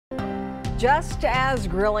Just as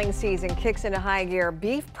grilling season kicks into high gear,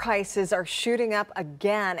 beef prices are shooting up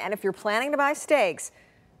again. And if you're planning to buy steaks,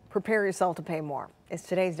 prepare yourself to pay more. It's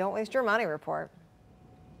today's Don't Waste Your Money report.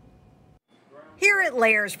 Here at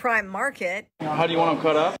Layers Prime Market, how do you want them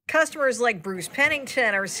cut up? Customers like Bruce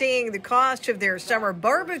Pennington are seeing the cost of their summer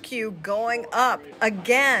barbecue going up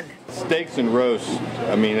again. Steaks and roasts,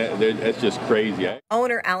 I mean, that's just crazy.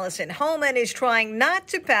 Owner Allison Holman is trying not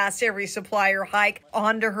to pass every supplier hike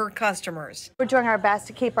on to her customers. We're doing our best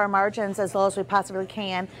to keep our margins as low as we possibly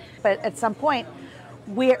can, but at some point,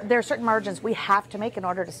 there are certain margins we have to make in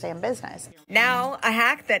order to stay in business. Now, a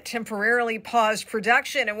hack that temporarily paused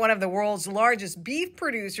production at one of the world's largest beef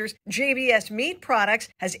producers, JBS Meat Products,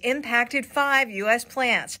 has impacted 5 U.S.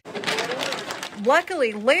 plants.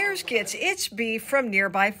 Luckily, Layers gets its beef from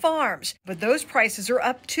nearby farms, but those prices are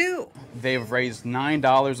up too. They've raised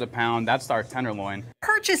 $9 a pound. That's our tenderloin.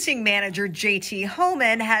 Purchasing manager J.T.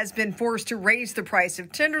 Homan has been forced to raise the price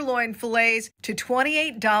of tenderloin fillets to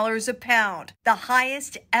 $28 a pound, the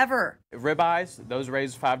highest ever. Ribeyes, those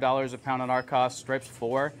raised $5 a pound on our cost, strips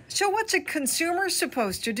 $4. So what's a consumer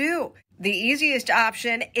supposed to do? The easiest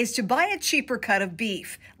option is to buy a cheaper cut of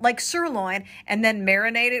beef, like sirloin, and then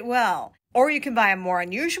marinate it well. Or you can buy a more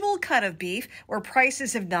unusual cut of beef where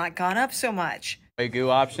prices have not gone up so much. Wagyu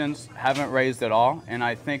options haven't raised at all, and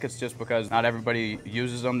I think it's just because not everybody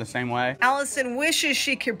uses them the same way. Allison wishes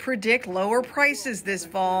she could predict lower prices this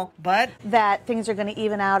fall, but that things are going to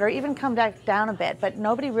even out or even come back down a bit, but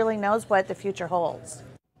nobody really knows what the future holds.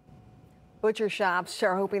 Butcher shops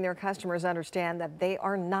are hoping their customers understand that they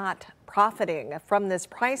are not profiting from this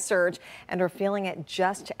price surge and are feeling it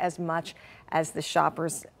just as much as the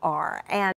shoppers are. And